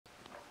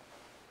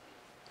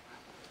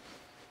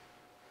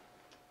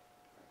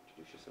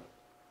yourself.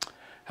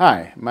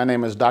 Hi, my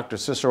name is Dr.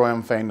 Cicero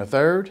M. Fain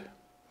III.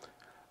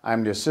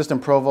 I'm the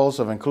Assistant Provost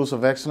of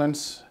Inclusive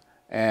Excellence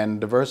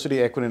and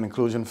Diversity, Equity, and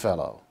Inclusion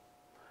Fellow.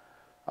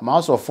 I'm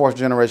also a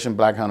fourth-generation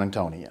Black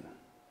Huntingtonian.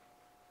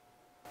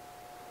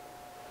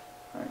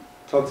 All right.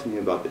 Talk to me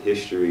about the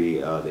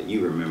history that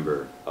you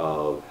remember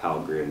of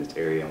Hal Greer in this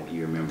area and what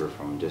you remember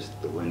from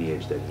just the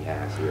lineage that he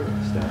has here at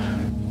the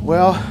statue.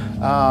 Well,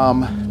 I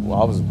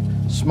was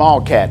a small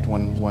cat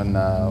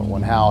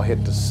when Hal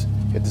hit the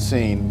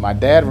scene. My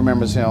dad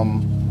remembers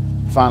him.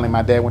 Finally,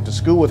 my dad went to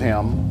school with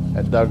him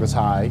at Douglas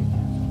High.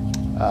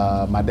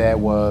 My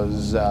dad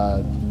was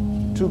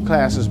 2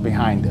 classes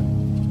behind him.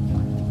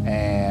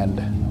 And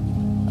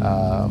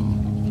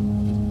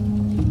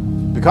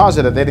because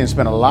of that, they didn't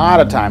spend a lot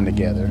of time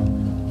together.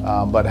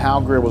 But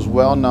Hal Greer was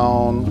well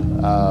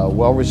known,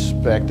 well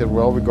respected,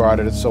 well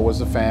regarded, so was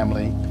the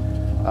family.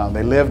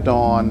 They lived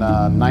on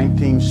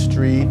 19th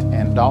Street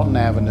and Dalton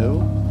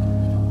Avenue.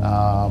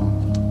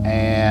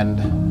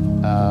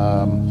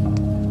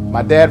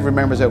 My dad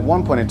remembers at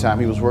one point in time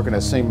he was working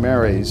at St.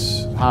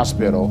 Mary's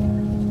Hospital,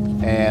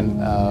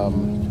 and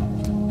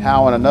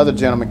Hal and another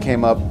gentleman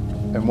came up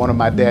and wanted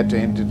my dad to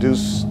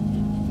introduce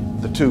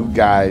the 2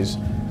 guys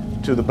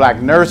to the black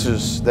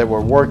nurses that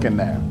were working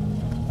there.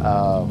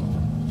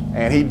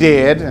 And he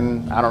did,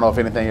 and I don't know if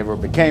anything ever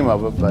became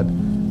of it, but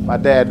my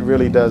dad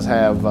really does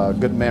have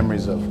good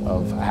memories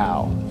of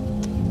Hal.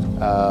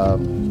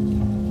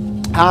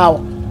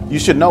 Hal, you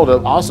should know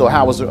that also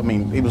Hal was,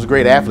 he was a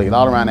great athlete,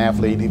 all-around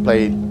athlete. He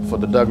played for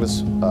the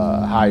Douglas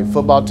High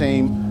football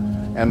team,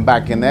 and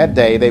back in that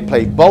day, they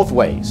played both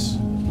ways.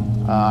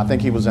 I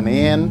think he was an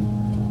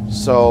end,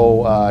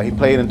 so he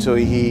played until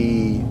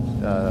he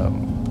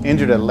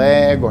injured a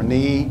leg or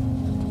knee,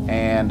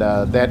 and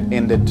that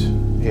ended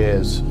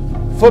his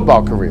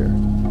football career.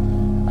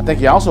 I think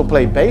he also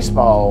played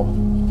baseball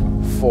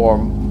for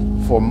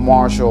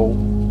Marshall,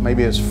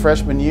 maybe his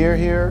freshman year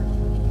here,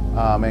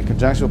 in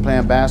conjunction with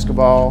playing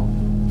basketball.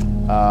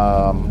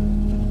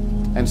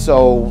 And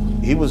so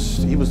he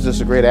was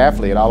just a great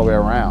athlete all the way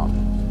around.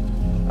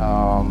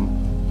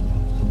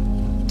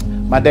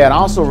 My dad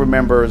also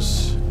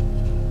remembers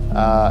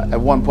at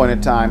one point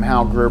in time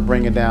Hal Greer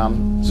bringing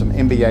down some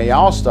NBA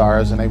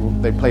All-Stars,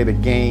 and they played a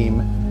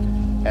game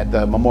at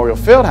the Memorial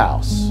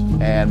Fieldhouse.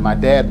 And my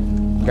dad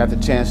got the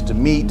chance to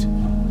meet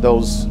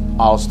those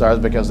All-Stars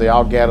because they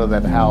all gathered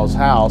at Hal's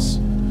house.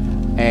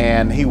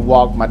 And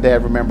my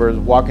dad remembers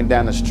walking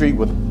down the street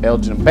with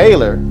Elgin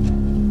Baylor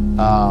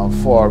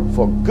for a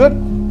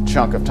good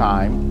chunk of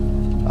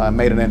time,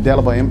 made an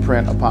indelible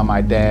imprint upon my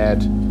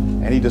dad.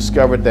 And he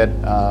discovered that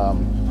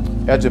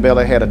Elgin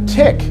Baylor had a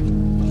tick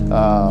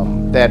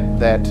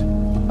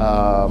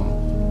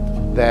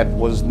that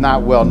was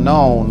not well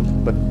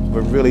known, but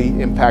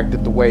really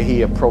impacted the way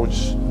he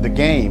approached the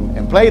game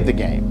and played the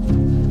game.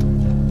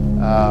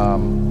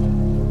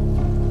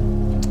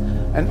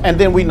 And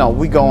then we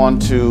go on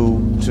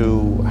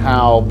to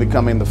Hal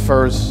becoming the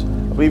first,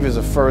 I believe he was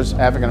the first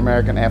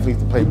African-American athlete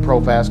to play pro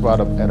basketball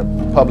at a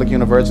public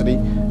university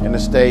in the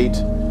state.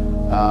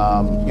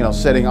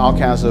 Setting all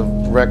kinds of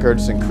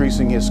records,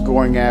 increasing his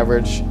scoring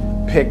average,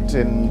 picked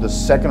in the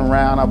 2nd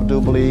round, I do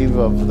believe,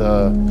 of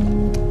the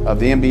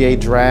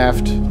NBA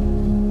draft.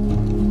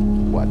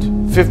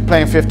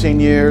 Playing 15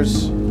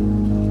 years,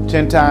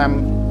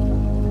 10-time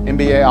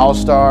NBA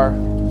All-Star,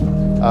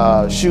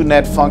 shooting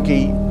that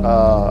funky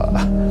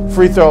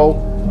free throw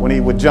when he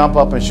would jump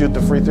up and shoot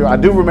the free throw. I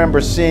do remember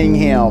seeing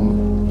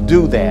him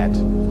do that,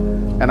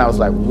 and I was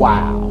like,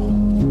 wow,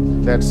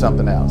 that's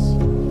something else.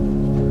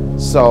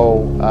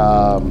 So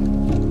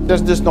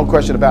there's just no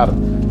question about it.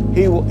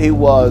 He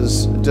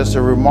was just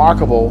a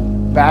remarkable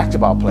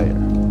basketball player.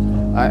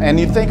 And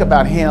you think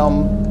about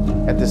him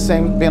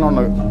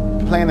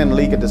playing in the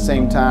league at the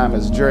same time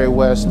as Jerry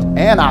West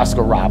and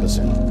Oscar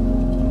Robertson.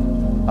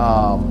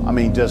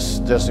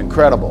 Just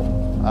incredible.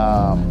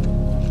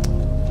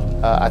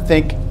 I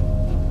think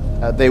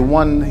he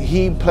won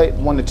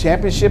the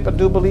championship, I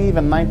do believe,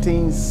 in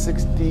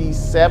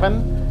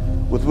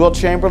 1967 with Wilt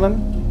Chamberlain,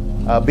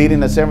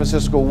 beating the San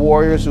Francisco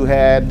Warriors, who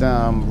had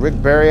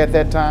Rick Barry at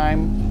that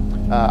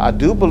time. I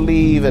do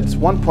believe at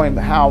one point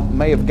Hal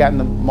may have gotten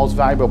the most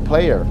valuable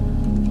player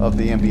of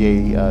the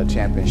NBA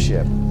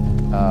championship.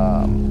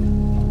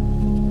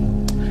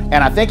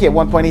 And I think at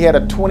one point he had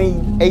a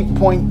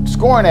 28-point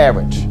scoring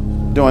average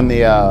during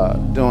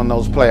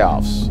those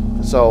playoffs.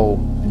 So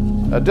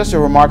just a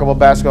remarkable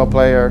basketball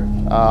player,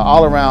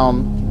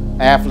 all-around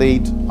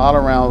athlete,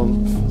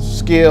 all-around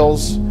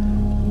skills.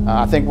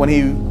 I think when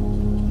he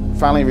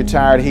finally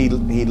retired, he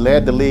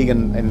led the league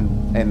in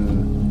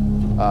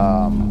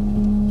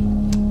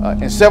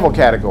several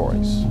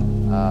categories.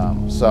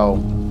 So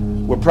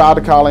we're proud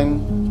to call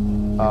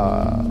him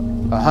a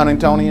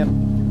Huntingtonian.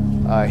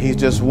 He's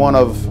just one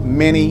of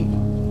many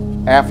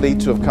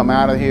athletes who have come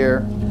out of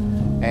here,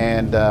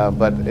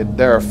 but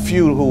there are a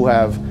few who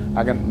have,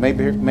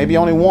 maybe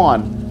only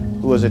one,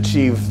 who has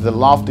achieved the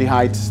lofty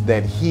heights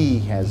that he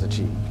has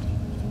achieved.